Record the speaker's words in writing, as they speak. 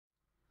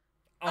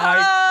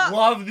I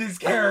love this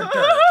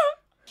character.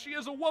 She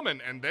is a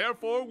woman and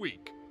therefore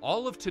weak.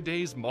 All of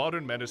today's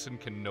modern medicine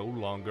can no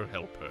longer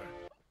help her.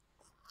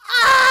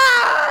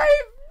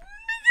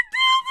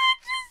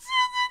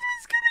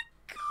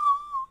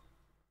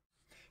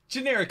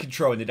 Generic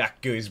Control and the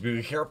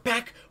theduckgoesmoo here,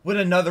 back with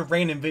another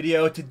random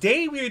video.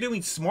 Today we are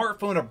doing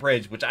Smartphone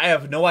Abridged, which I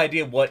have no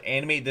idea what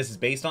anime this is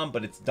based on,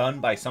 but it's done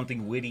by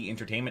Something Witty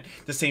Entertainment,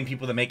 the same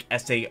people that make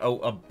SAO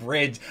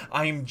Abridged.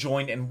 I am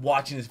joined and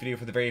watching this video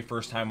for the very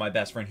first time by my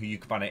best friend, who you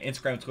can find on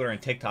Instagram, Twitter, and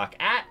TikTok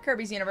at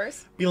Kirby's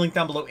Universe. Be linked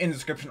down below in the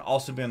description,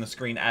 also be on the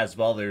screen as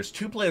well. There's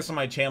two playlists on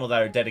my channel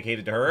that are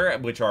dedicated to her,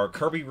 which are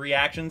Kirby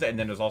reactions, and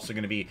then there's also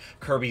going to be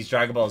Kirby's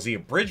Dragon Ball Z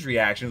Abridged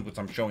reactions, which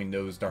I'm showing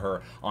those to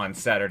her on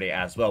Saturday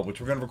as well, which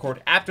we're going to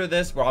record after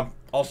this. Where I'm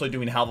also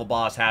doing Halva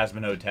Boss,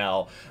 Hasbin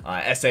Hotel,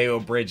 SAO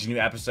Abridged new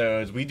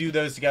episodes. We do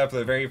those together for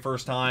the very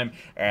first time,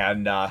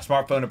 and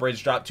Smartphone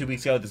Abridged dropped 2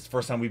 weeks ago. This is the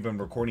first time we've been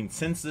recording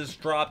since this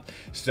dropped,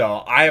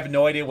 so I have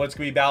no idea what it's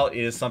going to be about.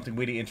 It is Something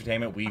Witty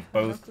Entertainment. We've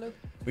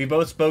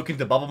both spoken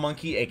to Bubble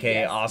Monkey,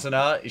 aka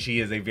Asuna. She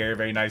is a very,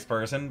 very nice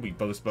person. We've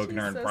both spoken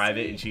to her in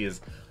private, and she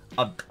is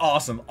an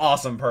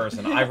awesome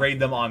person. I raid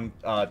them on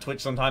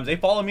Twitch sometimes. They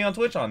follow me on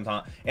Twitch on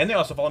time, and they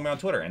also follow me on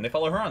Twitter, and they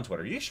follow her on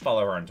Twitter. You should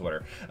follow her on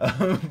Twitter.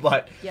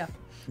 But yeah,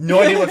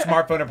 no idea what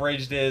Smartphone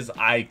Abridged is.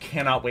 I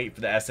cannot wait for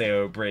the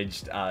SAO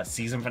Abridged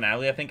season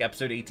finale. I think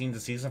episode 18 is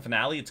the season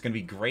finale. It's going to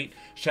be great.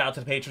 Shout out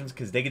to the patrons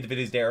because they get the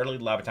videos day early.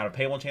 Live at a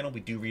paywall channel. We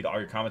do read all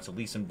your comments, so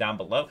leave them down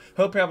below.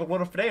 Hope you have a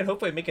wonderful day, and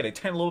hopefully make it a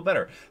 10 a little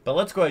better. But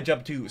let's go ahead and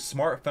jump to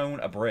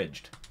Smartphone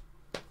Abridged.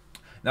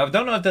 Now, I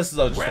don't know if this is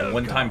just a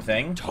one-time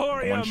thing,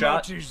 one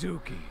shot.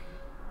 Mochizuki,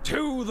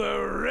 to the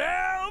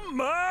realm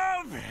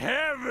of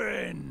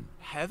heaven.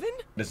 Heaven?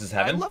 This is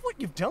heaven? I love what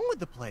you've done with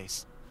the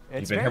place.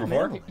 You've been here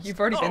before? You've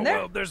already been there?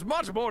 Well, there's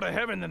much more to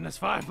heaven than this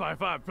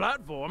 5x5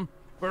 platform.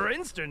 For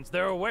instance,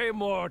 there are way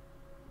more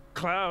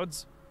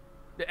clouds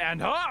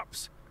and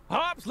harps.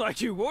 Harps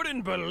like you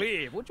wouldn't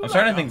believe. Would you I'm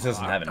starting to think this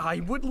isn't heaven. I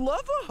would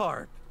love a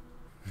harp.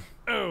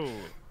 Oh,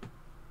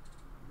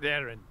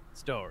 they're in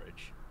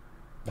storage.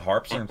 The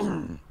harps are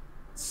in...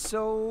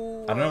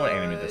 So, I don't know what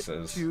anime this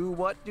is. To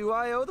what do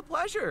I owe the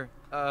pleasure?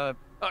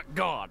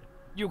 God.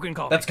 You can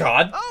call That's me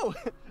God? Oh,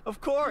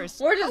 of course.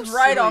 We're just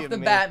right off the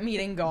bat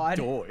meeting God.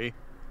 Doy.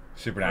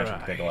 Supernatural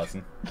can take a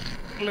lesson.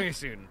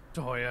 Listen,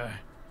 Toya.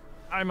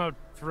 I'm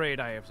afraid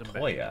I have some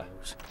bad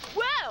news.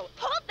 Whoa!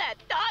 Hold that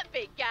thought,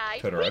 big guy.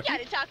 Todoroki? We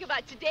gotta talk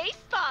about today's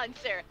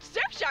sponsor,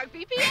 Surfshark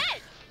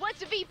VPN.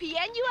 What's a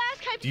VPN, you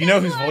ask? Do you know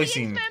who's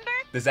voicing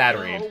this ad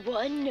read? No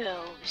one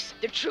knows.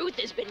 The truth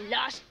has been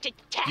lost to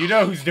time. You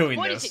know who's doing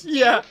What this? Is it,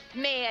 yeah.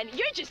 Man,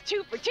 you're just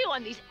 2 for 2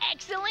 on these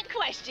excellent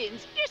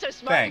questions. You're so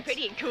smart and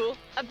pretty and cool.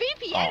 A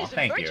VPN is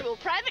a virtual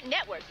private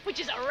network, which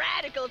is a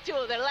radical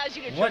tool that allows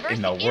you to traverse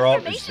the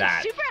information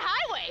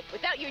superhighway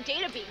without your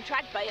data being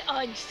tracked by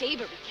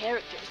unsavory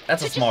characters.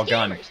 That's a small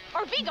gun.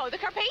 Or Vigo the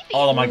Carpathian.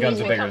 All of my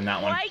guns are bigger than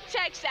that one. Quite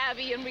tech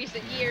savvy in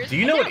recent years. Do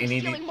you know what he's any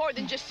stealing more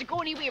than just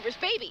Sigourney Weaver's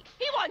baby?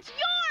 He wants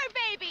your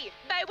baby!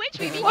 By which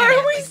we mean why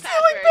are we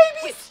stealing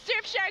babies? With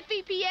Surfshark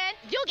VPN,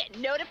 you'll get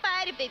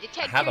notified if they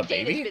detect your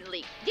data's been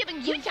leaked,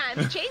 giving you time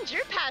to change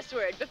your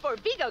password before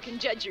Vigo can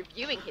judge your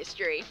viewing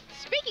history.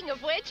 Speaking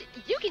of which,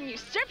 you can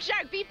use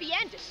Surfshark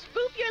VPN to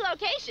spoof your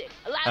location,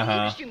 allowing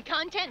you to stream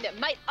content that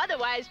might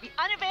otherwise be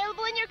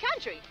unavailable in your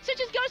country, such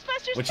as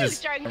Ghostbusters 2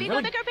 starring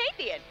Vigo the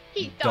Carpathian.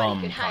 He thought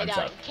he could hide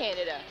out in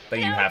Canada. That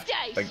you have,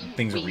 like,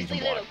 things are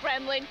reasonable. Little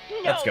gremlin.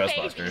 That's No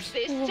Ghostbusters.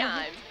 babies this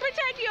time.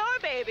 Protect your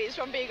babies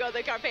from Vigo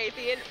the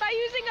Carpathian by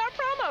using our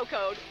promo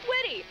code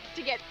WITTY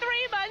to get 3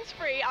 months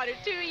free on a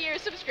 2-year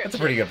subscription. That's a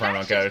pretty good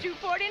promo code. That's just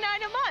 $2.49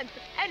 a month.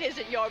 And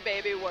isn't your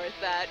baby worth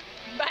that?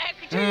 Back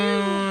to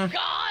you,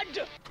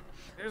 God!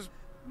 There's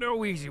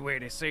no easy way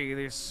to say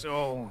this,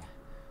 so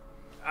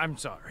I'm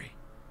sorry.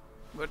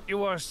 But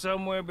you are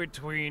somewhere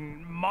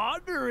between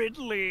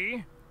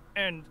moderately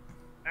and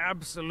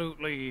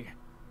absolutely,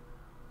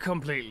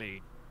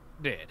 completely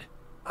dead.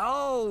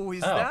 Oh,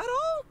 is that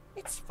all?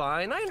 It's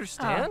fine, I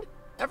understand.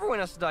 Everyone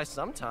has to die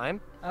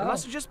sometime. It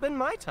must have just been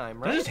my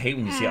time, right? I just hate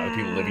when you see other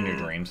people living your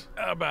dreams.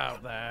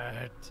 About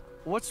that.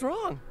 What's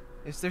wrong?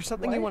 Is there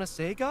something you want to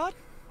say, God?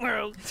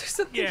 Well,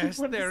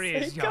 yes, there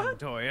is, young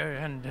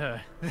Toya,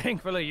 and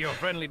thankfully your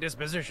friendly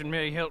disposition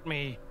may help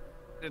me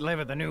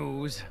deliver the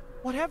news.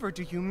 Whatever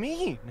do you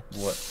mean?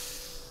 What?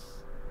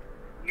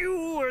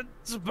 You were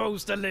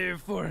supposed to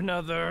live for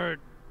another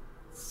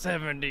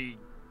 70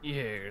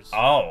 years.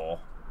 Oh.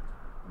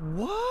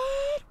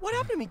 What? What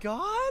happened to me,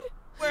 God?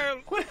 Well,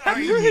 what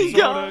happened to me,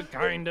 God?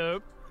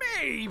 Kinda,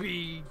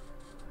 maybe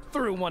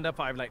threw 1 to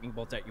 5 lightning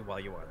bolts at you while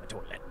you were on the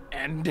toilet.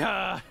 And,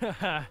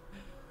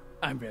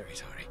 I'm very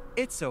sorry.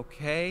 It's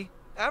okay.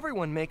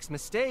 Everyone makes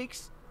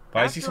mistakes.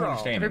 Why is he so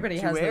understanding? Everybody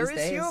has those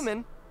days. To err is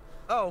human.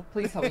 Oh.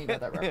 Please tell me you got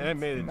that reference. I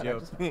made a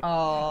joke.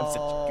 Oh. I'm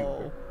such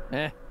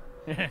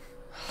a goober.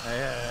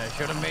 I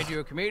should have made you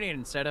a comedian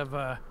instead of,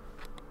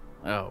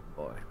 oh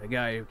boy, the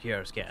guy who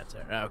cures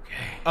cancer. Okay.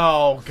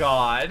 Oh,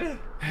 God.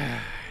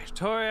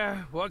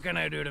 Toya, what can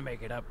I do to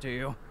make it up to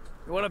you?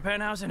 You want a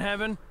penthouse in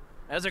heaven?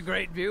 has a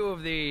great view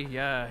of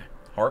the,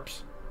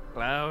 Harps?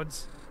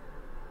 clouds.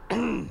 The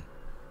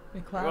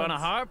You clouds. want a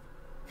harp?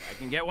 I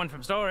can get one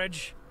from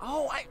storage.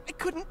 Oh, I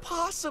couldn't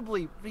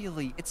possibly.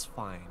 Really, it's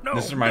fine. No,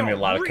 This reminded me a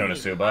lot of really,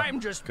 Konosuba, I'm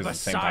just 'cause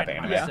it's the same type beside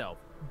of anime. myself.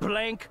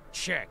 Blank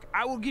check.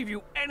 I will give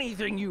you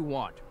anything you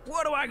want.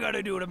 What do I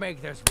gotta do to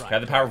make this right? Can I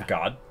have the power of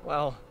God?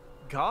 Well,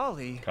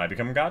 golly. Can I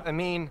become a god? I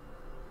mean,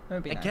 That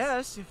would be I nice.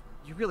 guess if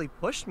you really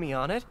pushed me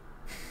on it,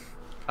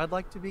 I'd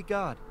like to be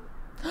God.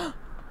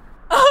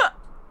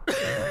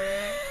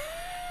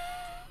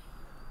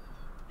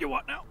 You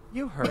what now?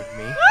 You heard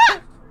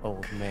me,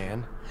 old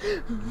man.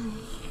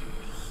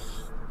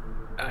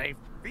 I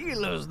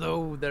feel as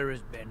though there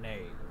has been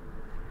a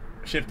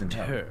Shift and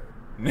turn.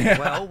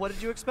 Well, what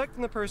did you expect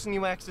from the person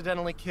you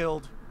accidentally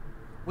killed?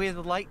 With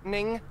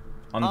lightning?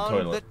 On the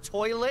toilet. The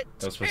toilet?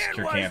 That was supposed to It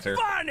cure was cancer.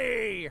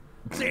 funny!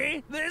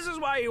 See? This is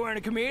why you weren't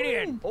a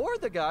comedian. Or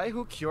the guy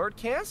who cured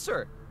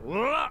cancer?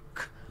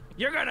 Look!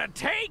 You're gonna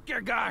take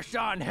your gosh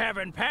darn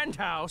heaven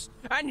penthouse,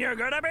 and you're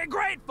gonna be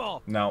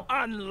grateful! No.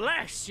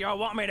 Unless you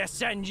want me to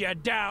send you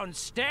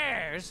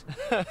downstairs.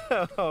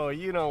 Oh,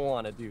 you don't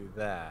want to do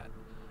that.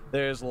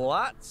 There's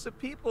lots of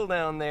people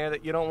down there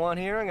that you don't want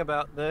hearing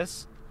about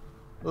this.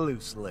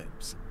 Loose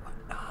lips and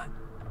whatnot.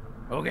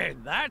 Okay,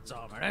 that's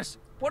ominous.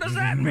 What does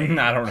that mean?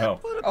 I don't know.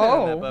 Put a pin in that,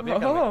 Oh, Bubby.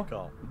 Come oh. make a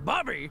call.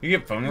 Bobby? You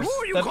get phone Who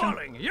are you reception?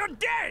 calling? You're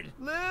dead!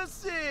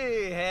 Lucy,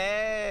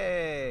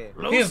 hey.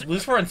 He is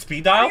Lucifer on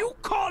speed Are dial? you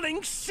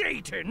calling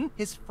Satan?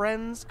 His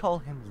friends call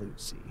him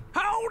Lucy.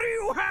 How do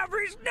you have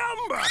his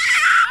number?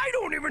 I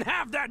don't even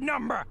have that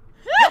number.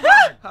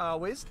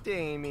 How is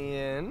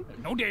Damien?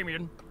 No,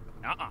 Damien.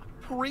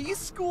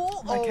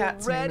 Preschool My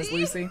cat's name already? is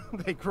Lucy.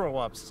 They grow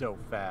up so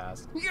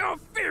fast. You're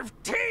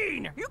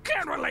 15. You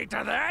can't relate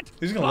to that.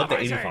 He's gonna live to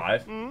Bobby, say,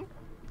 85.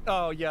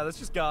 Oh, yeah, that's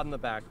just God in the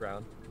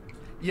background.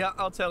 Yeah,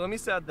 I'll tell him he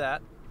said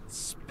that.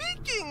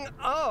 Speaking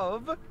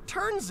of,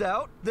 turns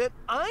out that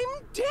I'm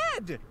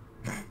dead.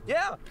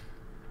 Yeah,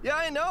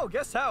 I know.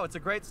 Guess how? It's a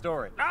great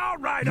story. All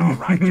right.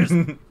 Just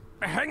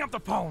hang up the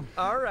phone.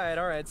 All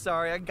right.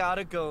 Sorry, I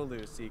gotta go,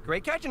 Lucy.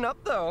 Great catching up,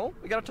 though.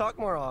 We gotta talk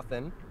more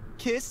often.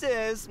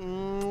 Kisses.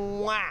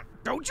 Mwah.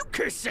 Don't you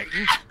kiss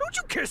Satan. Don't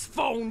you kiss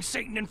phone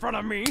Satan in front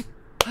of me.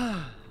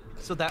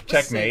 So that was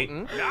Checkmate.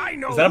 Satan. I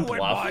know Is that a who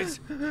bluff? it was.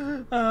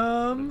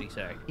 What did he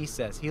say? He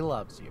says he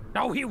loves you.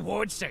 No, he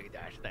would say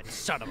that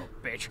son of a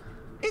bitch.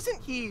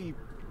 Isn't he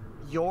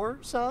your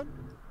son?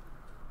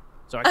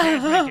 So I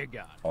can't make you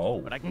God. Oh.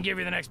 But I can give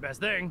you the next best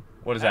thing.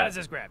 What is How that? does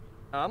this grab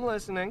you? I'm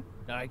listening.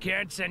 I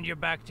can't send you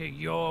back to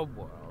your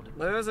world.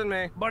 Listen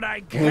me. But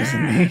I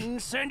Listen to me. can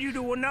send you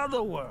to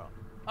another world.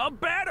 A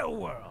better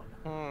world.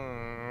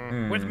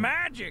 With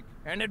magic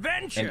and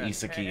adventure. And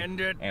isekai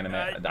and, anime.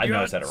 I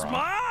know I said it wrong.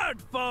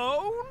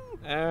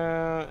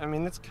 Smartphone. I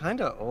mean, it's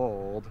kind of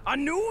old. A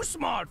new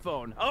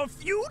smartphone. A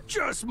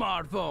future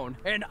smartphone.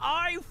 An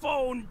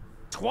iPhone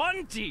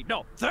 20.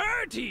 No,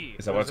 30.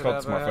 Is that what it's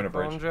called? Smartphone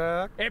Abridged?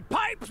 Jack? It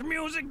pipes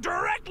music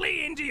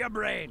directly into your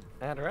brain.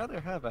 I'd rather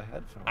have a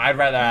headphone. I'd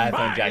rather have iPhone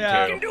Fine, jack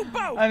Yeah. You too. can do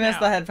both. I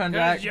missed now, the headphone 'cause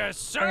jack. You're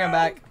so Bring it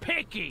back.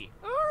 picky.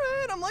 All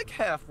right, I'm like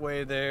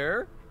halfway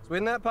there.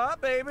 Sweeten that pot,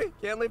 baby.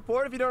 Can't leave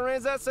port if you don't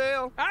raise that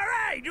sail. All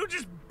right, you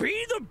just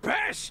be the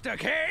best,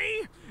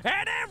 okay?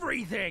 At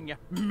everything.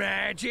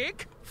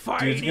 Magic,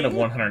 fighting. Dude's gonna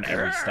 100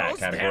 every girls, stat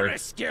they're category. a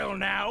skill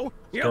now.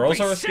 You'll Girls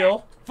be are a set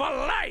skill? for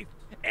life.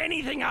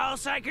 Anything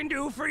else I can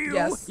do for you,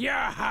 Yes. Your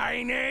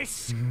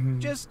Highness?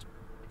 Just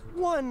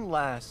one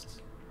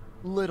last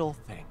little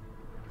thing.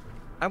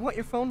 I want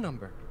your phone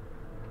number.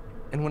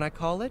 And when I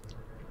call it,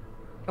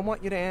 I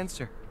want you to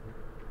answer.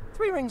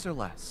 3 rings or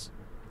less.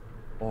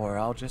 Or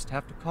I'll just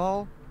have to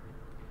call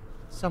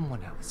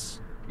someone else.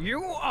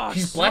 You are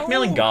He's so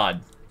blackmailing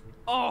God.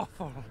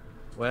 awful.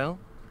 Well,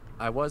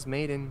 I was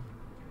made in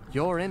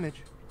your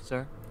image,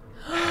 sir.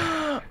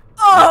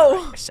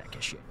 Oh! A sack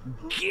of shit.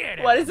 Get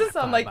Why out does this of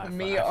sound my like 5x5.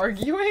 me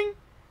arguing?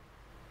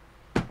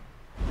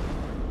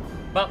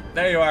 Well,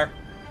 there you are.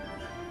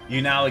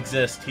 You now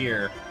exist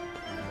here.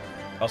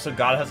 Also,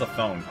 God has a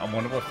phone. I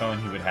wonder what phone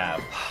he would have.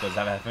 Does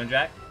that have a headphone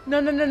jack?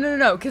 No,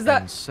 because And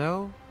that.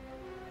 so,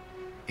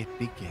 it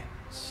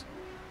begins.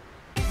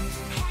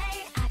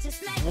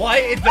 What?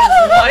 It's the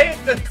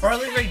what? The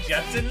Carly Rae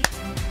Jepsen?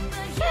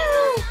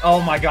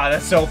 Oh my god,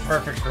 that's so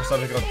perfect for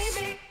something called...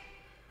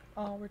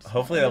 Oh, we're just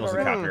Hopefully that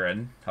wasn't Right.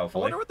 copyrighted. I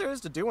Hopefully. wonder what there is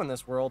to do in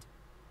this world.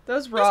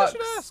 Those Guess I rocks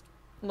should ask.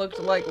 looked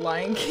like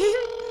Lion King.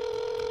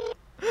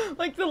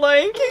 Like the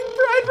Lion King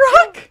Pride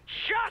Rock.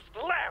 Just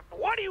left.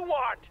 What do you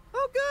want?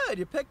 Oh, good.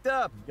 You picked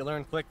up. You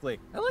learn quickly.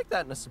 I like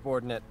that in a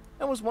subordinate.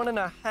 That was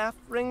 1.5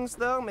 rings,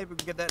 though. Maybe we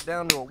can get that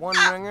down to a 1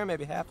 ringer,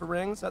 maybe half a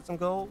ring. Is that some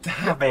gold?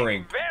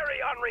 Boring. Very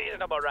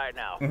unreasonable right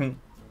now.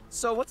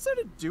 So, what's there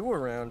to do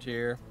around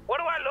here? What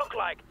do I look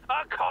like?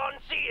 A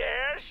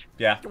concierge?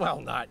 Yeah.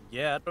 Well, not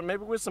yet, but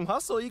maybe with some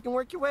hustle, you can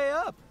work your way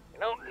up. You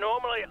know,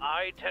 normally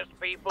I test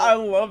people. I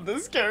love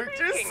this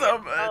character so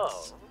much.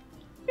 Oh,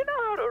 you know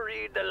how to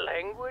read the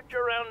language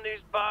around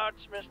these parts,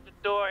 Mr.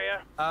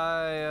 Doyer?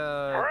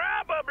 I,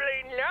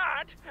 Probably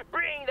not,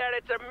 being that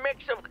it's a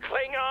mix of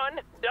Klingon,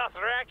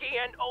 Dothraki,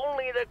 and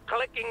only the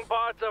clicking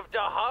parts of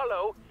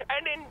Dahalo,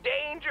 and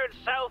endangered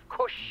South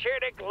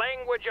Cushitic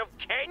language of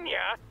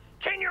Kenya,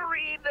 can you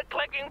read the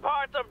clicking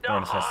parts of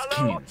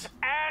Dahalo,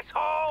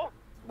 asshole?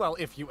 Well,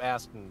 if you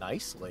ask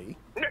nicely.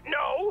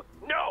 No,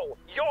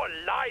 you're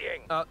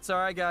lying.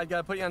 Sorry,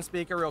 gotta put you on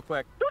speaker real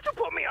quick. Don't you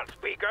put me on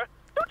speaker.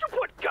 Don't you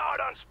put God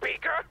on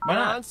speaker. Why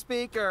not? On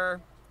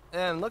speaker.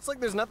 And looks like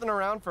there's nothing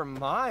around for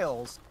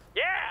miles.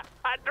 Yeah,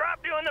 I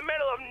dropped you in the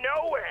middle of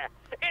nowhere.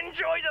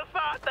 Enjoy the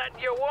thought that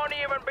you won't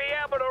even be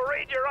able to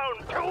read your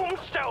own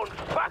tombstone,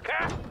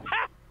 fucker.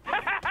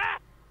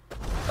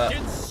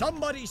 Did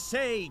somebody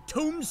say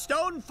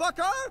tombstone,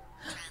 fucker?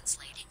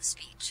 Translating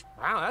speech.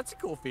 Wow, that's a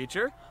cool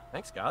feature.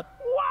 Thanks, God.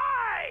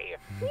 Why?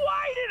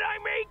 Why did I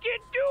make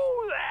it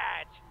do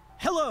that?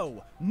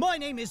 Hello, my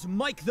name is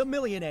Mike the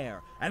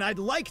Millionaire, and I'd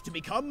like to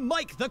become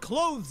Mike the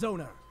Clothes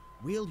Owner.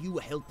 Will you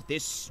help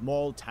this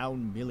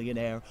small-town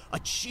millionaire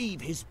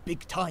achieve his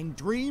big-time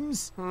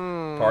dreams?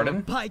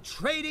 Pardon? By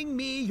trading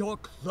me your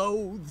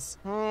clothes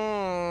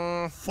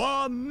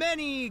for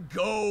many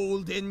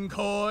golden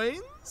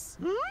coins?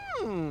 You're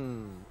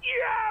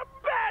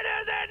better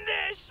than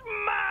this,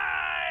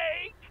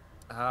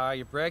 Mike!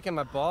 You're breaking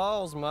my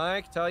balls,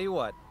 Mike. Tell you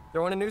what,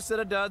 throw in a new set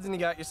of duds and you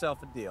got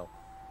yourself a deal.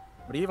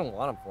 What do you even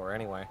want them for,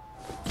 anyway?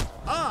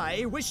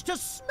 I wish to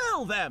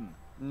smell them!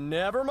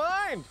 Never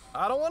mind.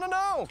 I don't want to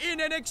know.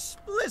 In an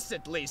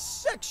explicitly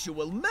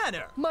sexual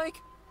manner. Mike,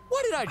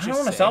 what did I just say? I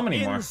don't want to sell them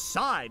anymore.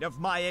 Inside of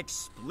my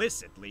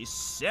explicitly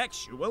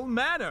sexual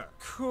manner.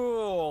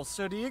 Cool.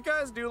 So do you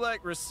guys do,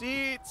 like,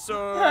 receipts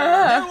or...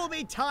 There will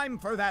be time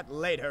for that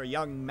later,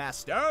 young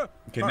master.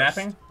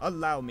 Kidnapping? First,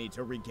 allow me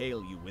to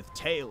regale you with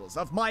tales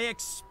of my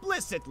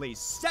explicitly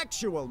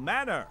sexual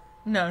manner.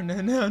 No.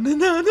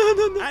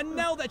 And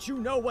now that you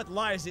know what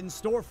lies in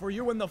store for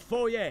you in the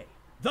foyer,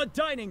 the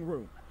dining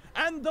room,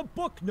 and the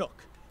book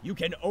nook, you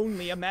can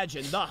only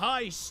imagine the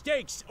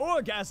high-stakes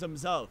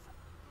orgasms of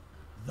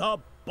the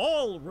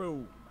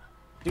ballroom.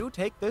 Do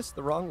take this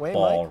the wrong way,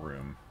 Mike.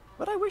 Ballroom.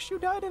 But I wish you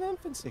died in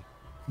infancy.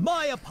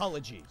 My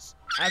apologies.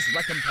 As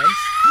recompense,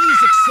 please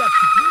accept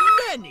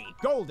many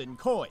golden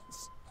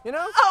coins. You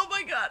know? Oh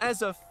my God.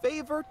 As a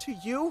favor to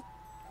you,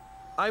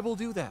 I will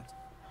do that.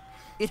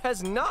 It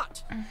has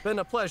not been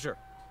a pleasure,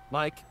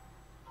 Mike.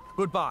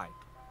 Goodbye.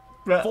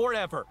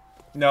 Forever.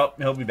 Nope,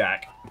 he'll be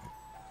back.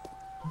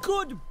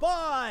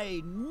 Goodbye,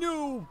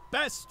 new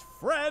best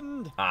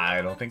friend.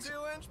 I don't think so.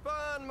 2-inch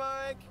pond,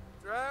 Mike.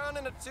 Drown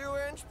in a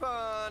 2-inch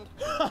pond.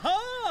 Ha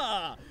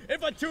ha!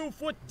 If a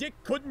 2-foot dick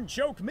couldn't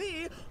choke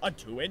me, a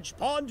 2-inch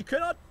pond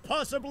cannot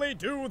possibly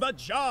do the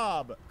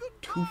job.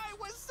 Goodbye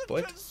was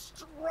such a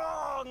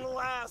strong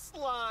last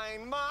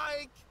line,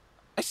 Mike.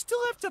 I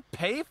still have to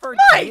pay for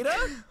data?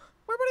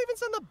 Where would I even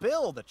send the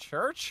bill? The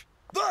church?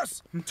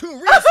 Thus, to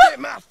restate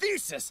my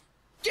thesis,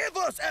 give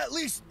us at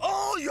least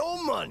all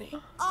your money.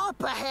 Or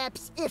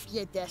perhaps, if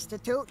you're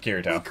destitute,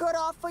 Kirito. we could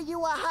offer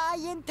you a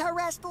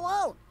high-interest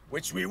loan.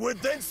 Which we would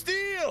then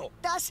steal.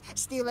 Thus,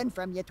 stealing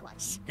from you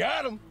twice.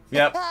 Got him.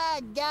 Yep.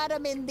 Got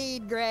him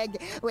indeed,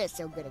 Greg. We're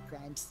so good at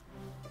crimes.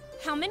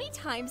 How many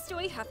times do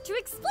I have to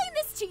explain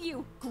this to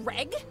you,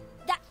 Greg?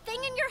 That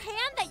thing in your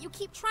hand that you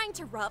keep trying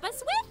to rob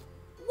us with?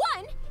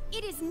 1,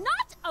 it is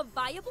not a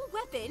viable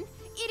weapon.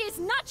 It is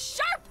not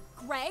sharp,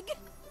 Greg.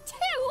 2,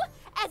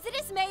 as it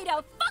is made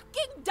of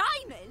fucking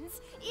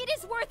diamonds, it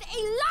is worth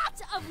a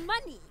lot of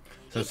money.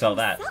 So sell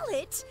that. If you sell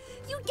it,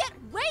 you'd get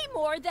way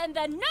more than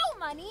the no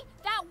money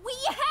that we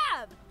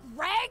have,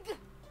 Greg.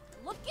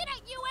 Looking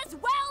at you as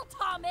well,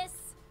 Thomas.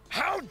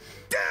 How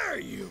dare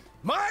you!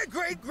 My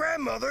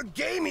great-grandmother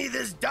gave me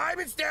this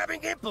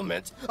diamond-stabbing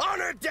implement on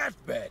her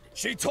deathbed.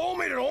 She told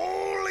me to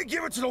only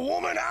give it to the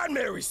woman I'd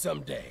marry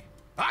someday.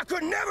 I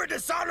could never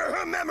dishonor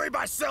her memory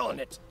by selling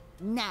it.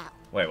 Now,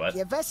 Wait, what?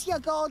 give us your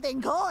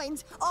golden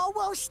coins, or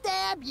we'll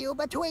stab you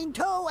between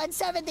 2 and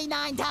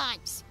 79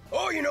 times.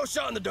 Oh, you know,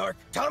 shot in the dark.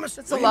 Thomas,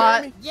 That's will a you marry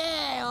lot. me?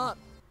 Yeah.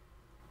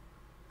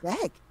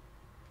 Greg.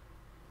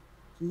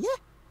 Yeah.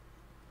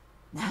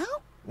 Now?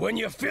 When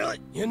you feel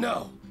it, you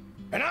know.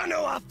 And I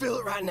know I feel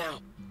it right now.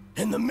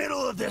 In the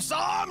middle of this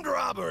armed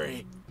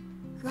robbery.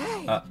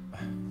 Greg.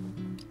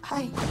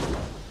 I...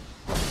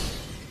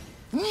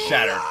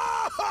 Shattered.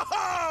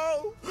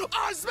 No!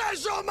 A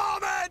special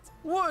moment!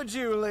 Would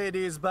you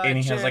ladies by And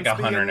he chance has like be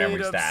 100 in in every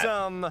need of stat.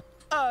 some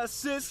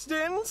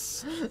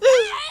assistance?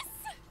 Yes!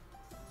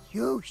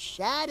 You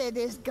shattered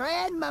his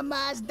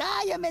grandmama's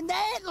diamond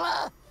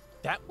antler.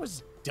 That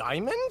was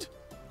diamond?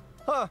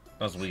 Huh.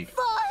 That was weak.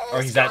 For Or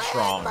his he's that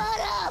strong.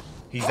 grandmother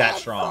He's that and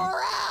strong. For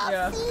our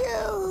Yeah.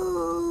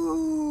 feud.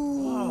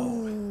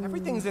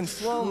 Everything's in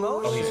slow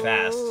motion. Oh, he's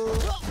fast.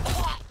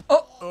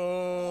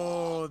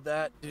 Oh,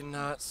 that did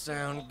not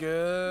sound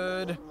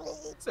good.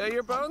 So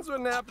your bones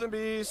wouldn't happen to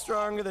be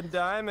stronger than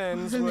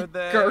diamonds, would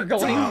they?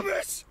 Gurgling.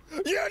 Thomas!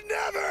 You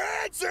never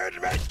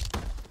answered me!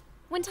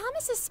 When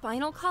Thomas's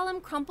spinal column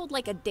crumpled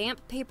like a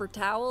damp paper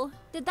towel,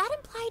 did that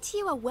imply to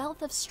you a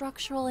wealth of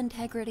structural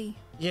integrity?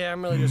 Yeah,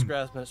 I'm really just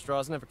grasping at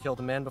straws. Never killed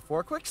a man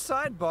before. Quick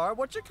sidebar,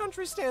 what's your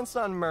country's stance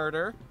on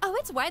murder? Oh,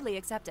 it's widely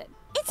accepted.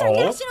 It's our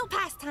national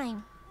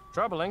pastime.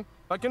 Troubling,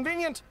 but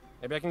convenient.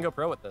 Maybe I can go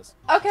pro with this.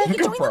 Okay, you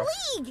can join the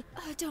league.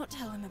 Don't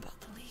tell him about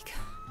the league.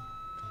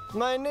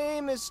 My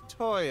name is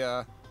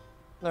Toya.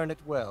 Learn it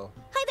well.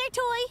 Hi there,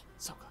 Toy.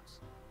 So close.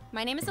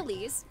 My name is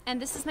Elise, and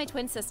this is my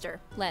twin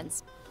sister,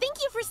 Lens. Thank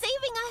you for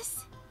saving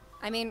us.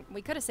 I mean,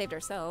 we could have saved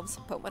ourselves,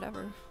 but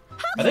whatever.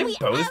 How Are they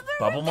both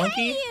Bubble repay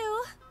Monkey?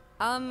 you?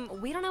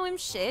 We don't know him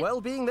shit. Well,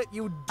 being that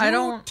you I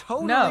don't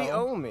totally know.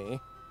 owe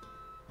me,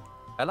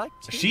 I like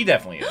tea. She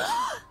definitely is.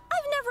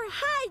 I've never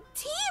had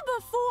tea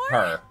before.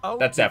 Her. Oh,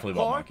 That's definitely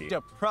Bubble poor, Monkey.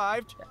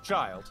 deprived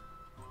child.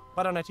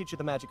 Why don't I teach you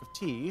the magic of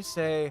tea?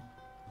 Say,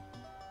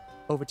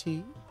 over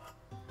tea?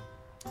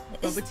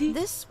 Is Boba tea?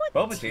 this what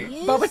Boba tea.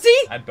 is? Boba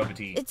tea? I had boba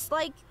tea It's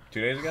like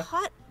 2 days ago.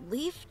 hot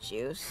leaf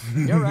juice.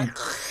 You're right.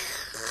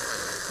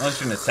 Unless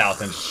you're in the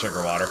South and it's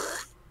sugar water.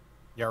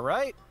 You're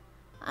right.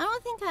 I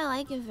don't think I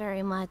like it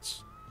very much.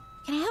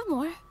 Can I have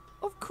more?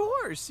 Of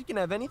course. You can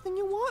have anything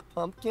you want,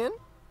 Pumpkin.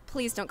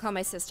 Please don't call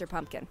my sister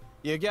Pumpkin.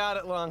 You got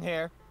it, long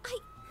hair.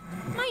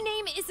 My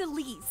name is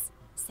Elise.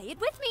 Say it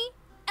with me.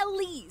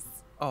 Elise.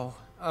 Oh,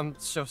 I'm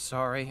so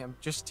sorry. I'm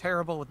just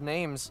terrible with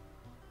names.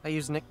 I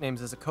use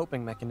nicknames as a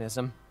coping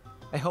mechanism.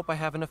 I hope I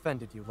haven't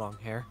offended you, long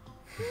hair.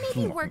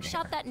 Maybe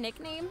workshop that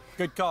nickname.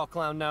 Good call,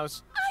 clown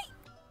nose.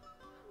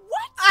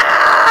 What?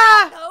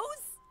 Ah!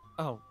 Nose?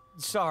 Oh,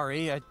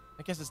 sorry. I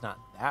guess it's not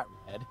that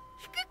red.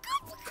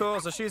 Cool,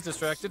 so she's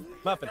distracted.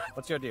 Muffin,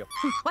 what's your deal?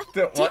 What?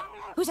 What? Tea?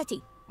 Who's that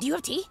tea? Do you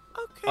have tea?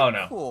 Okay, Oh,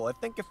 no. cool. I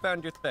think I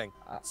found your thing.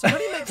 So how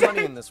do you make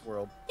money in this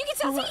world? You can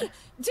sell tea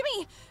to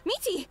me. Me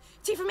tea.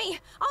 Tea for me.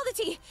 All the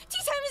tea.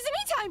 Tea time is the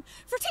me time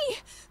for tea.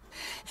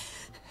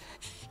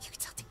 You can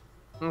sell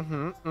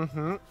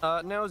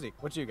tea. Nosy,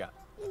 what you got?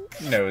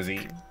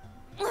 Nosy.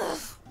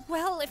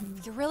 Well, if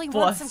you really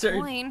want some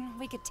Flustered. coin,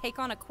 we could take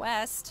on a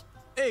quest.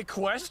 A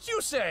quest, you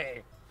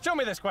say? Show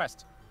me this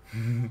quest.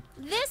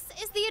 This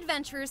is the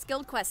Adventurers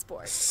Guild quest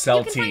board. Sell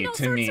you can tea find all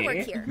to sorts me. of work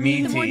here.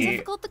 Me the more tea.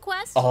 difficult the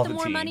quest, All the the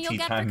more tea. money you'll Tea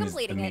get for time is the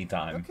completing me it.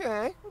 time.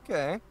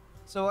 Okay.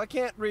 So I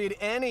can't read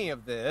any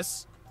of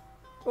this.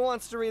 Who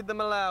wants to read them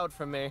aloud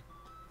for me?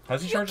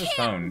 How's he You charge his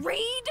phone? can't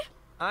read?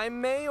 I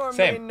may or may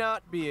Same.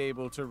 not be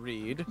able to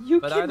read, You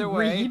but can either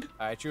way, read.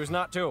 I choose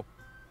not to.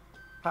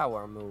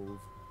 Power move.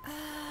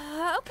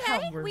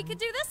 Okay, Power. we could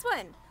do this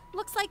one.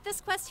 Looks like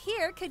this quest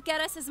here could get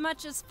us as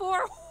much as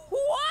 4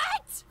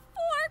 what? 4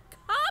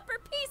 copper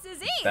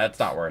pieces each. That's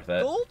not worth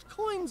it. Gold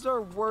coins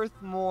are worth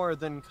more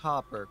than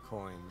copper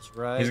coins,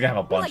 right? He's gonna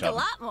have a bunch Like a of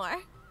them. lot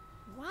more.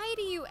 Why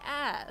do you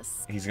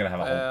ask? He's gonna have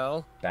a whole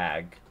Well,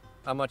 bag.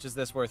 how much is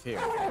this worth here?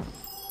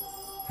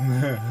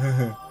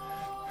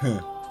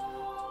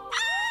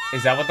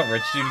 Is that what the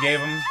rich dude gave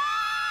him?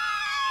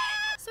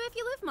 So if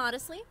you live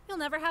modestly, you'll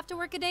never have to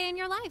work a day in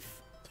your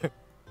life.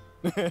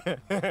 He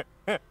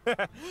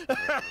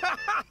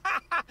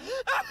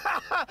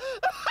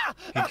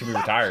could be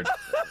retired.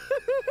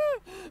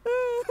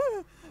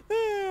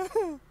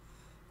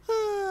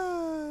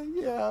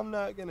 Yeah, I'm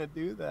not gonna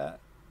do that.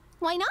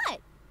 Why not?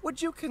 Would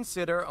you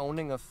consider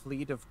owning a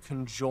fleet of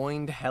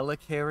conjoined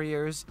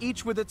helicarriers,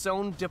 each with its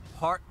own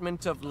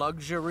department of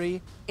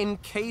luxury,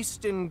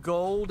 encased in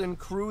gold and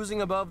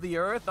cruising above the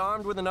earth,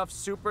 armed with enough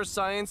super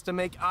science to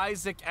make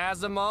Isaac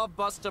Asimov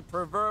bust a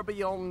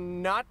proverbial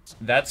nut?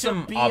 That's to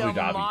some be Abu a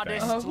Dhabi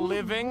modest thing.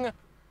 living?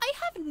 I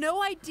have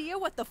no idea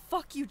what the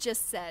fuck you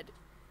just said.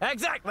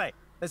 Exactly!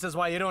 This is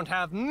why you don't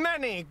have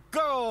many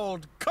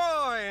gold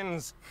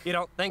coins! You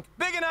don't think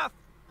big enough!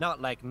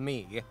 Not like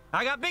me.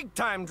 I got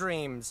big-time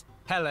dreams.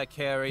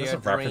 Helicarrier Is this a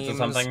reference to dreams.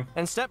 something?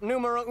 And step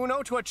numero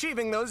uno to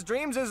achieving those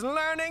dreams is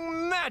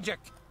learning magic.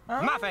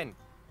 Muffin,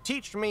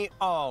 teach me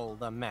all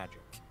the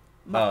magic.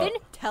 Muffin,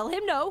 tell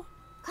him no.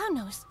 Clown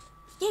Nose,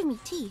 he gave me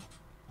tea.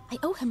 I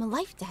owe him a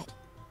life debt.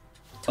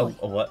 Oh,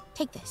 Toy, what?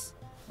 take this.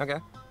 Okay.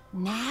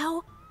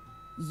 Now,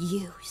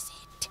 use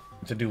it.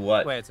 To do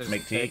what? Wait, so To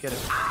make tea? take it.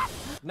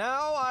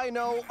 Now I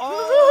know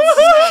all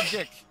the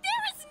magic.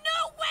 There is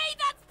no way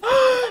that's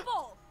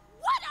possible!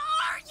 What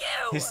are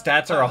you? His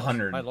stats are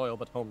 100. My loyal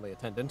but homely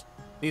attendant.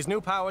 These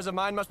new powers of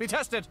mine must be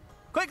tested.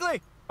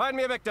 Quickly, find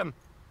me a victim.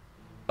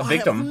 A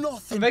victim?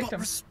 Nothing A victim. but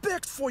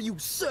respect for you,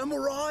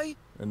 samurai.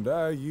 And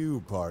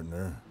you,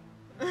 partner.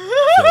 Shall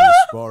we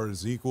spar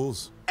as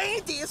equals?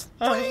 Ain't these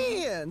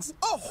friends?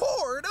 A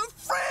horde of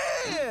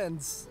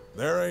friends.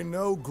 There ain't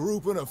no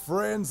grouping of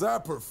friends I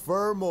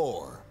prefer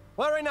more.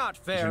 Worry not,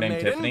 fair your name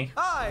maiden. Tiffany?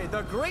 I,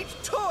 the great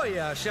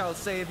Toya, shall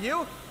save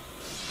you.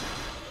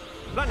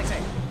 Blinding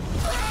save.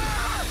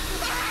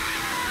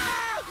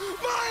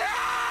 My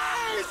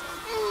eyes!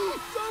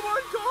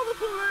 Someone call the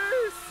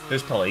police!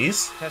 There's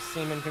police? Test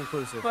seem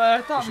inconclusive. But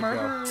I thought We should go.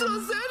 murder.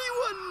 Does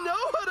anyone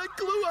know how to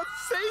glue a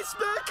face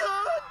back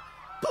on?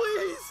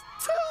 Please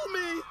tell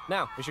me.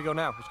 Now, we should go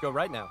now. We should go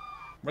right now.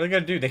 What are they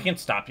gonna do? They can't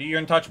stop you. You're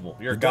untouchable.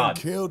 You're a You done god.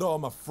 killed all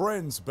my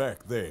friends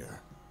back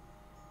there.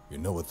 You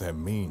know what that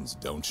means,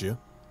 don't you?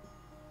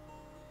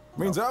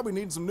 Means I'll be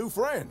needing some new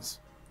friends.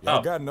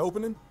 Y'all got an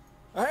opening?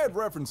 I had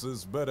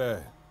references, but,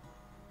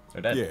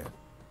 They're dead. Yeah.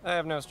 I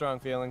have no strong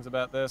feelings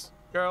about this.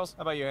 Girls,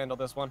 how about you handle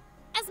this one?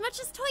 As much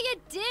as Toya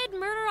did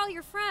murder all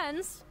your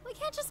friends, we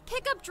can't just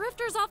pick up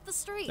drifters off the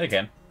street. They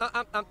can.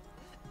 I'm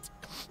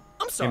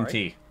sorry.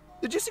 MT.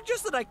 Did you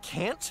suggest that I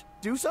can't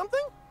do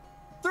something?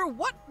 Through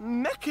what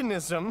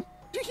mechanism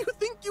do you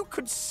think you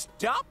could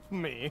stop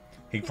me?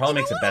 He probably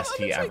makes the best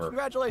tea ever.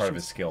 Congratulations. Part of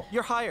his skill.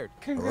 You're hired.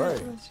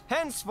 Congratulations.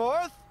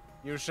 Henceforth,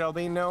 you shall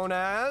be known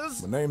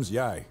as... My name's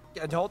Yai.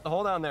 Hold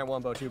on there,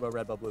 Wumbo, Tubo,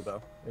 Redbo,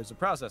 Bluebo. There's a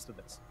process to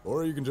this.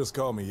 Or you can just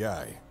call me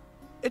Yai.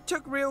 It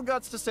took real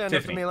guts to stand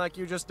up to me like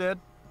you just did.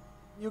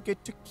 You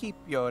get to keep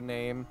your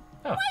name.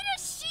 Why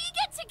does she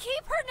get to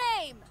keep her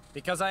name?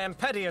 Because I am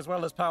petty as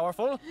well as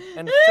powerful,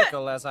 and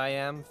fickle as I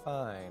am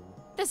fine.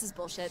 This is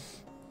bullshit.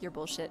 You're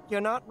bullshit. You're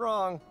not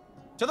wrong.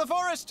 To the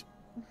forest!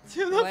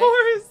 To the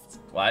forest!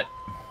 What?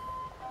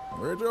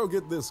 Where'd y'all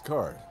get this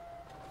cart?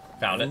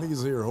 Found and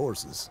these here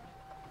horses.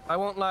 I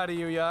won't lie to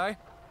you, Yai.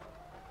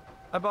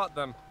 I bought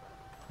them.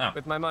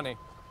 With my money.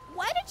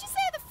 Why did you say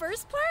the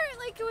first part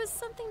like it was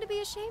something to be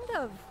ashamed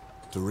of?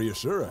 To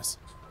reassure us.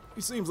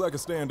 He seems like a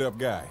stand-up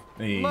guy.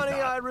 Money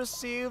I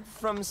received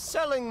from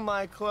selling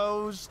my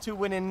clothes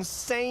to an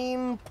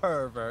insane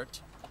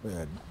pervert.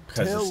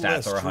 Because the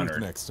stats are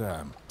 100. Next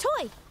time.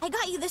 Toy, I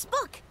got you this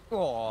book.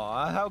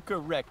 Aw, how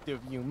correct of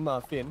you,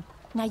 Muffin.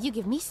 Now you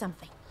give me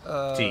something.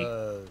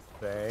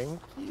 Thank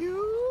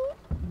you?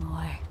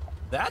 More.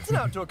 That's an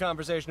out to a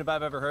conversation if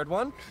I've ever heard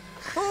one.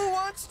 Who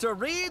wants to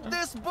read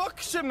this book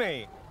to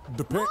me?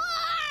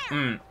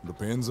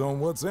 Depends on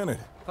what's in it.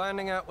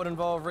 Finding out would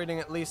involve reading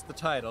at least the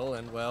title,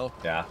 and well...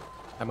 Yeah.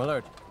 I'm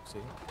allergic, you see.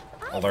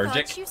 I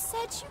thought you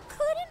said you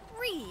couldn't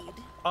read.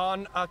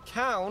 On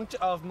account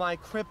of my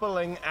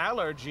crippling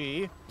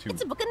allergy...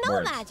 It's a book of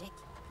no magic.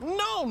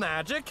 No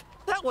magic?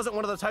 That wasn't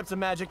one of the types of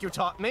magic you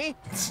taught me.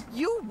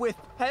 You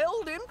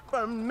withheld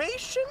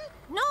information?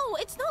 No,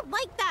 it's not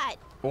like that.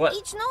 What?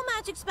 Each no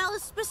magic spell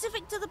is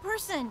specific to the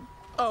person.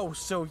 Oh,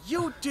 so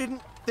you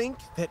didn't think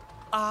that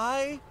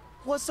I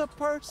was a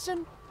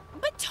person?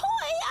 But Toy,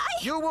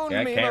 You wound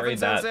me, Muffin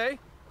Sensei.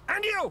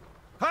 And you!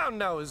 Pound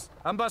Nose!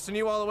 I'm busting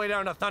you all the way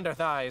down to Thunder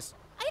Thighs.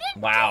 I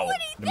didn't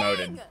do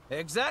anything! Demoted.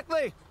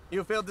 Exactly!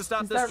 You failed to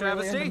stop this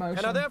travesty,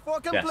 and are therefore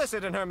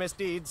complicit in her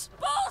misdeeds.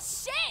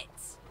 Bullshit!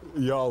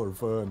 Y'all are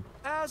fun.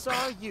 As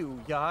are you,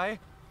 Yai.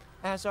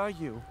 As are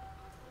you.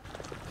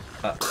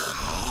 Is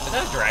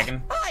that a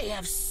dragon? I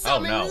have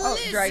summoned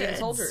lizards dragon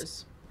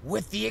soldiers.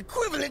 with the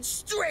equivalent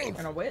strength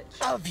And a witch.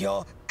 of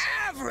your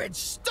average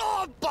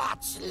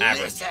store-bought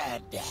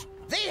lizard.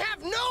 They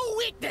have no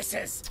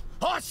weaknesses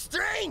or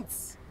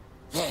strengths.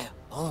 Their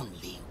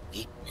only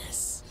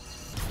weakness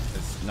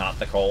It's not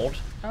the cold.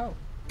 Oh.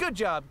 Good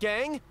job,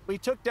 gang. We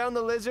took down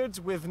the lizards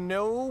with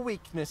no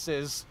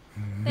weaknesses.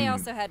 They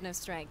also had no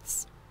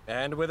strengths.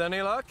 And with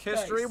any luck,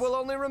 history will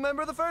only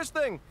remember the first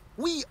thing.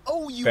 We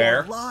owe you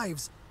Fair. our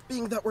lives.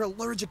 Being that we're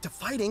allergic to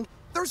fighting,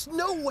 there's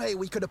no way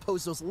we could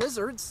oppose those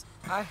lizards.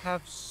 I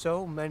have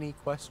so many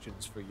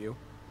questions for you.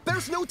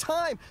 There's no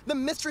time. The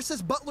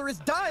mistress's butler is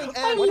dying,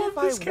 and what if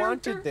I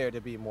wanted there to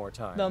be more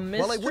time? The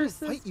well, I wouldn't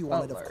mistress's fight you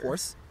on it, of butler.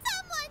 course.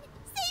 Someone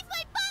save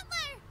my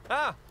butler!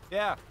 Ah,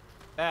 yeah,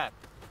 that.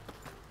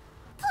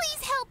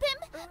 Please help him.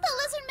 The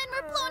lizard men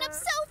were blown up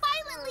so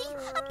violently.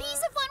 A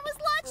piece of one was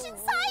lodged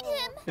inside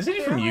him. Isn't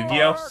he from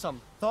Yu-Gi-Oh?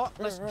 Some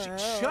thoughtless...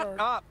 Shut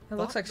up. It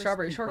looks like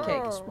strawberry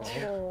shortcake.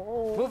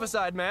 Move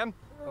aside, ma'am.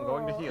 I'm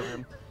going to heal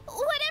him.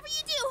 Whatever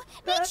you do,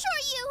 make sure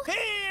you...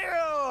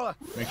 Heal!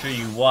 Make sure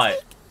you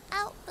what?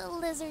 out the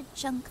lizard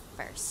junk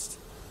first.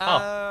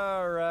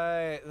 All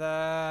right,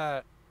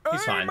 that.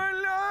 He's fine. I'm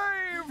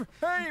alive!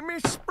 I'm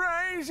as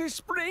spry as a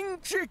spring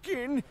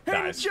chicken,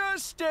 and Guys.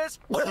 just as...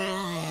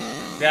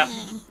 Yeah.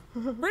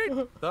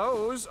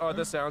 Those are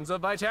the sounds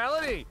of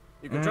vitality.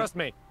 You can trust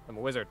me. I'm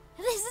a wizard.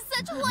 This is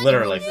such wonderful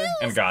Literally. news.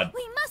 And God.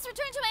 We must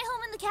return to my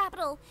home in the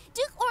capital.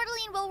 Duke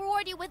Orderline will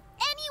reward you with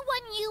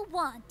anyone you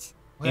want.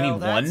 Well, Anyone?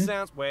 that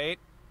sounds... Wait.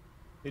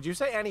 Did you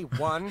say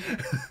anyone?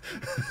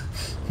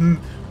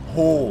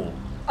 Oh.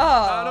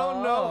 I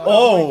don't know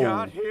Oh. how we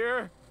got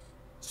here.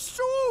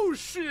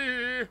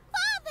 Sushi!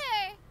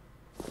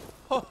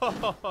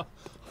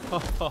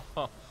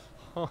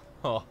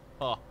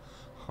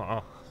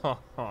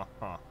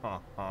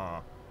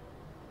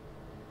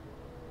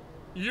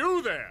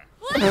 You there!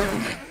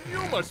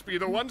 You must be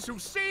the ones who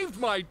saved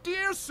my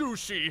dear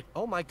Sushi!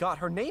 Oh my god,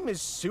 her name is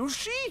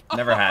Sushi?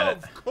 Never had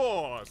it. Of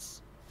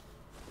course!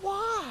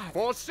 Why?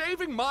 For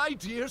saving my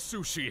dear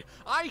Sushi,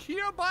 I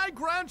hereby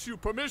grant you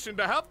permission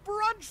to have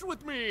brunch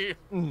with me!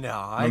 No,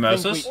 I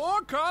Mimosas? think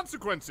Or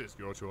consequences.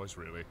 Your choice,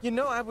 really. You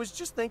know, I was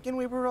just thinking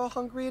we were all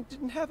hungry and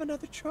didn't have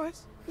another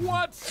choice.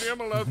 What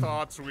similar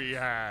thoughts we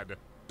had.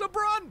 To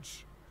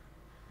brunch!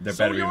 There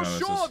So better be you're mimosas.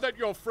 sure that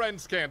your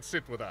friends can't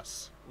sit with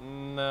us?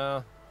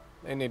 No,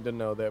 they need to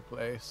know their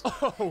place.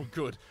 Oh,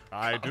 good.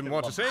 I didn't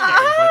want to say anything,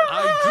 but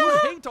I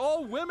do hate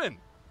all women.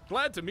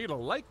 Glad to meet a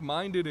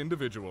like-minded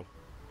individual.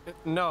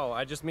 No,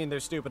 I just mean they're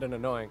stupid and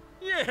annoying.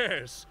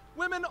 Yes,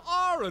 women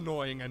are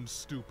annoying and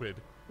stupid.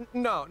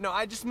 No,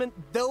 I just meant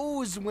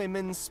those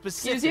women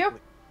specifically. you?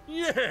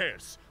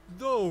 Yes,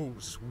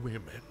 those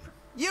women.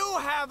 You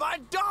have a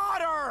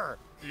daughter!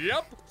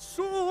 Yep,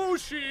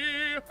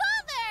 Sushi!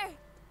 Father!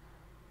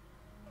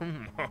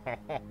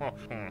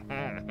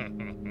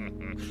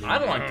 I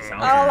don't like the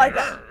sound. I don't like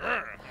that.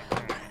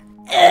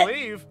 I'll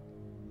leave.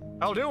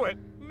 I'll do it.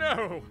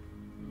 No.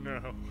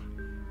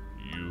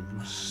 You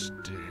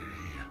stay.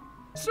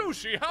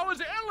 Sushi, how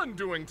is Ellen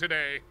doing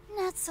today?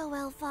 Not so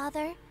well,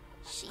 Father.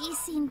 She's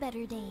seen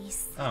better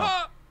days.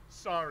 Ah,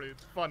 sorry,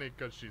 it's funny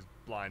because she's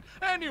blind.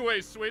 Anyway,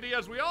 sweetie,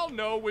 as we all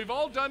know, we've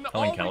all done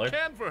all we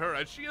can for her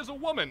as she is a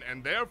woman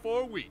and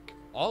therefore weak.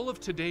 All of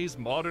today's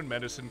modern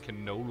medicine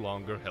can no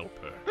longer help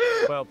her.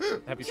 Well,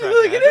 have you tried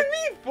Look magic? at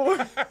me for.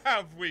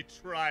 Have we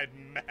tried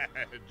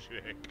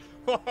magic?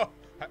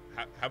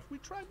 Have we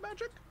tried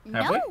magic?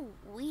 No,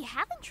 we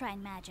haven't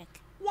tried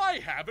magic. Why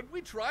haven't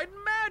we tried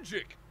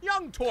magic?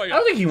 Young Toya, I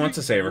don't think he wants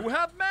to save her. You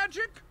have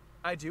magic?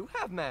 I do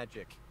have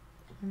magic.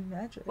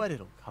 Magic. What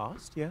it'll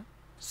cost, yeah?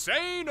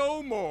 Say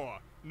no more.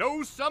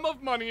 No sum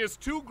of money is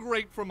too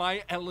great for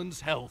my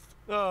Ellen's health.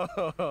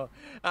 Oh,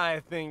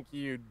 I think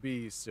you'd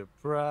be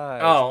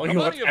surprised. Oh, The he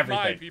wants money of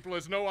my everything. people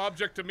is no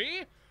object to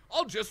me.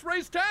 I'll just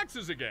raise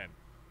taxes again.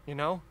 You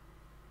know,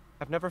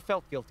 I've never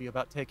felt guilty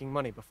about taking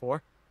money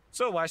before.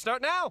 So why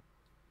start now?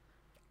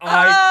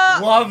 I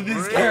love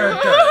this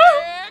character.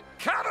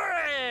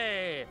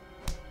 Recovery!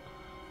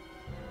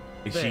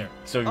 Is she There.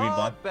 so gonna be All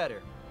blind?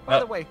 better. By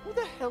the way, who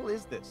the hell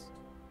is this?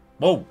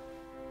 Whoa.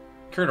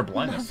 Cured her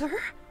blindness. Mother?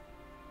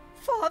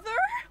 Father?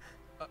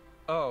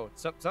 Oh,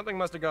 something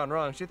must have gone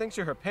wrong. She thinks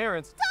you're her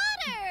parents.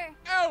 Daughter!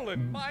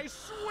 Ellen, my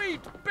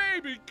sweet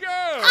baby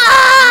girl.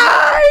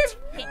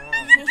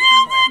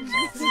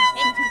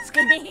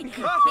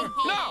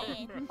 No!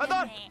 I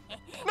thought...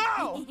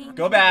 No!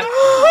 Go back.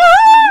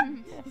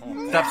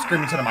 Stop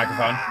screaming to the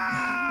microphone.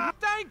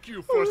 Thank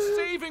you for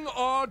saving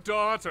our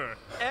daughter.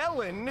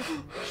 Ellen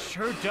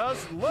sure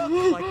does look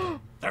like a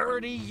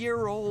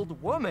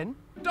 30-year-old woman.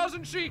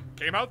 Doesn't she?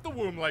 Came out the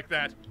womb like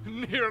that.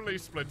 Nearly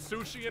split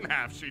Sushi in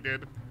half, she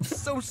did.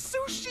 So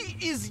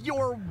Sushi is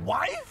your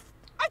wife?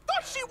 I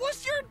thought she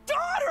was your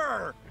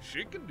daughter!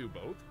 She can do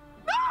both.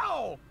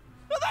 No!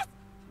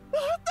 No,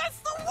 that's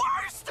the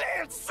worst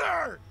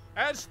answer!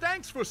 As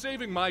thanks for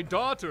saving my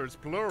daughters,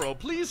 plural,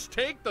 please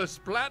take the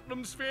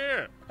Platinum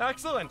Sphere.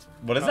 Excellent.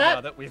 What is Now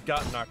that? that we've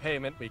gotten our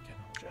payment, we can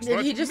just...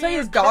 Did he But just say mere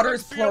his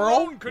daughter's currency plural?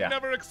 alone could Yeah.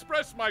 never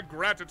express my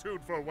gratitude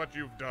for what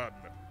you've done.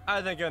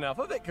 I think enough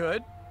of it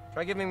could.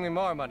 Try giving me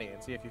more money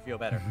and see if you feel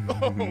better.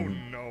 Oh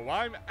no,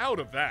 I'm out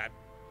of that.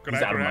 Could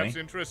He's I out of perhaps money.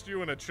 interest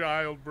you in a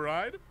child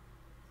bride?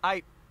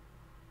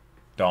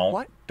 Don't.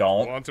 What?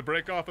 Don't. Want to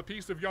break off a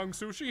piece of young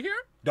Sushi here?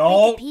 Make a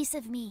Don't. piece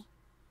of me.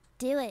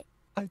 Do it.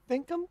 I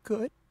think I'm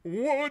good.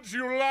 Would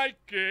you like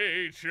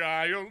a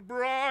child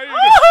bride?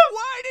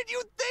 Why did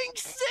you think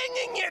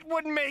singing it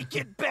would make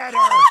it better?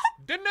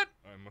 Didn't it?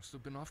 I must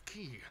have been off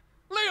key.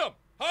 Liam,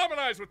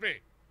 harmonize with me.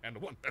 And a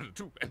 1, and a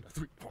 2, and a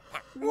 3, 4,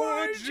 5.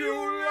 Would you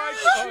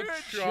like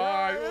a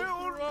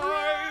child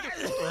bride?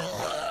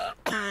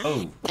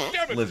 Oh,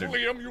 Damn it, lizard.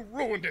 Liam, you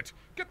ruined it.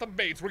 Get the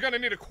maids. We're gonna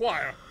need a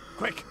choir.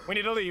 Quick, we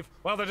need to leave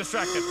while they're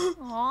distracted.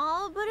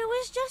 Aw, but it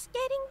was just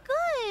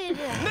getting good.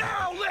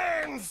 Now,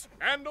 Lens!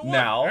 And a 1,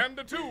 Now. and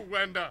a 2,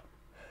 and a...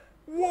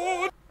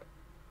 What?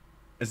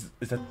 Is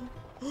that?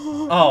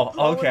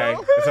 Oh, okay.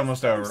 no. It's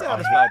almost I'm over.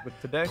 satisfied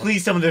with today.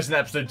 Please tell me there's an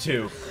episode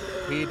 2.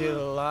 We did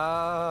a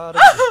lot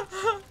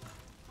of...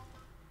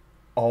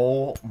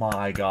 Oh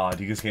my god.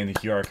 You can scan the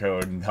QR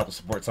code and help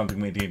support Something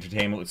With the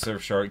Entertainment with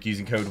Surfshark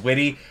using code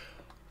WITTY.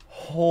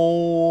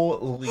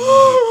 Holy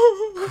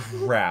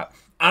crap.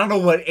 I don't know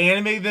what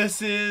anime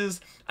this is.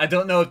 I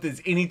don't know if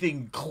there's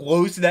anything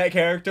close to that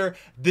character.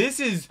 This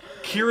is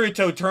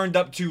Kirito turned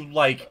up to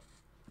like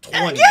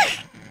 20.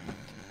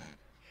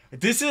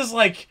 This is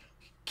like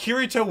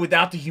Kirito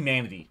without the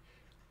humanity.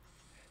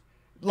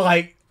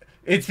 Like,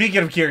 and speaking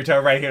of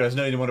Kirito right here, there's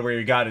no wonder where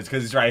you got it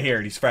because he's right here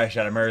and he's fresh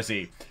out of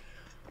Mercy.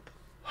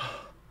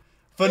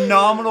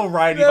 Phenomenal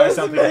writing by That's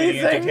Something With the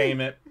amazing.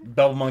 Entertainment.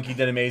 Double Monkey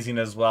did amazing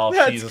as well.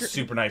 That's She's a great.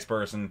 super nice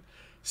person.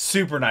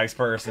 Super nice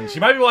person. She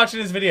might be watching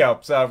this video,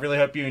 so I really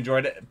hope you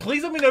enjoyed it.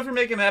 Please let me know if you're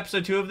making an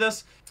episode 2 of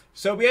this.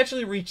 So we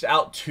actually reached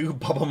out to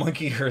Bubble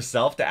Monkey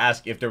herself to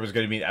ask if there was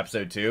going to be an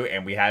episode 2,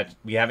 and we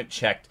haven't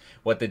checked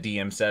what the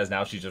DM says.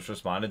 Now she just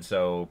responded,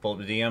 so pull up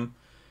the DM.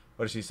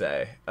 What did she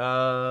say?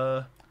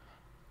 So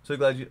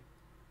glad you...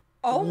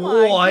 Oh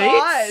my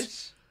What?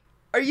 gosh.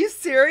 Are you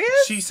serious?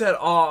 She said,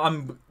 "Oh,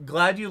 I'm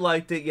glad you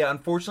liked it. Yeah,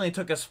 unfortunately, it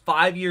took us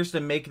 5 years to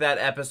make that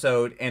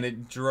episode, and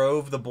it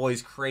drove the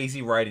boys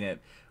crazy writing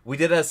it. We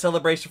did a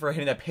celebration for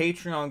hitting a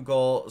Patreon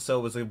goal, so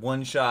it was a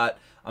one-shot.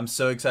 I'm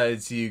so excited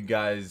to see you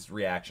guys'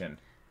 reaction."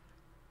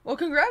 Well,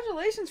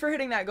 congratulations for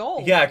hitting that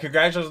goal. Yeah,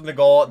 congratulations on the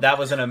goal. That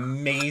was an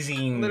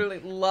amazing... Literally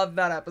love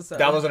that episode.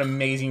 That was an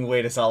amazing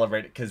way to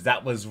celebrate it, because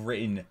that was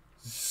written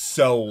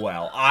so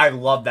well. I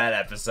love that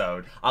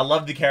episode. I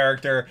love the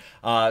character.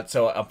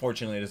 So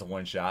unfortunately, it is a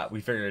one-shot.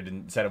 We figured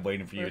instead of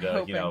waiting for you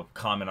to, you know,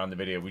 comment on the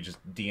video, we just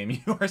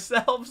DM you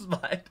ourselves.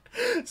 But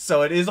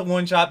so it is a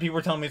one-shot. People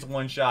were telling me it's a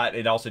one-shot.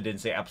 It also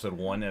didn't say episode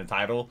 1 in the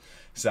title.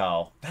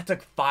 So that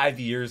took 5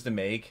 years to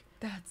make.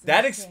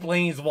 That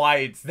explains why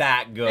it's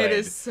that good. It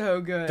is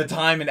so good. The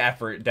time and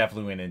effort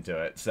definitely went into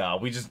it. So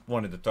we just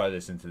wanted to throw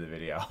this into the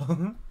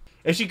video.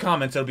 If she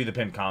comments, it'll be the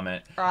pinned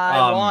comment.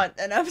 I want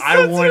an episode 2.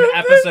 I want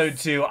episode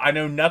 2. I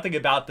know nothing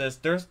about this.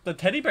 There's the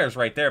teddy bears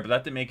right there, but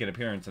that didn't make an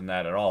appearance in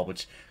that at all,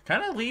 which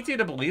kind of leads you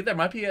to believe there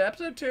might be an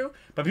episode 2.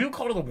 But people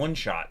called it a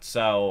one-shot,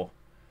 so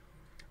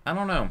I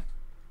don't know.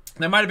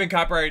 There might have been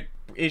copyright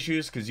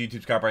issues because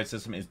YouTube's copyright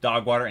system is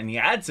dog water, and the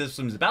ad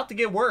system is about to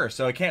get worse.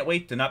 So I can't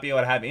wait to not be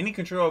able to have any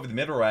control over the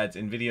mid-roll ads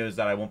in videos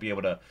that I won't be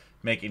able to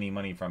make any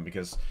money from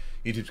because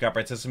YouTube's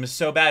copyright system is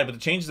so bad with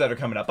the changes that are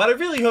coming up. But I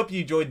really hope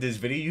you enjoyed this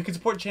video. You can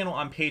support the channel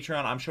on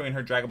Patreon. I'm showing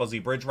her Dragon Ball Z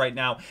Bridge right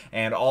now.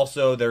 And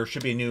also, there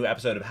should be a new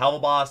episode of Hell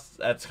Boss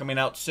that's coming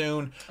out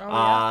soon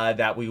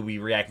that we will be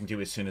reacting to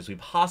as soon as we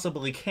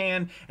possibly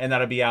can. And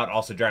that'll be out.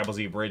 Also, Dragon Ball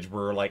Z Bridge,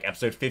 we're like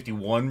episode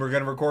 51 we're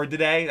going to record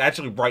today.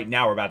 Actually, right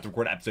now, we're about to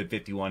record episode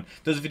 51.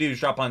 Those videos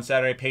drop on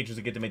Saturday. Patrons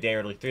will get them a day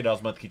early. $3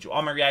 a month to get you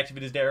all my reaction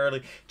videos a day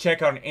early.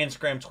 Check out on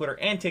Instagram, Twitter,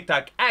 and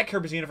TikTok at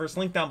Kirby's Universe.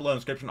 Link down below in the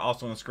description,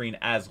 also on the screen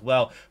as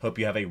well. Hope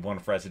you have a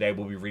wonderful rest of the day.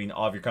 We'll be reading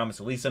all of your comments.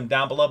 So leave some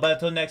down below. But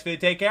until the next video,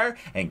 take care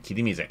and cue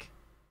the music.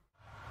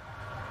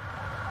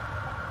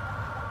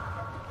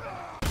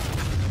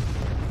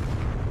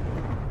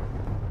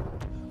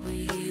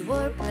 We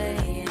were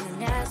playing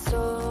as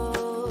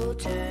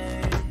soldiers,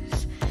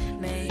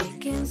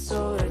 making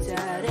soldiers.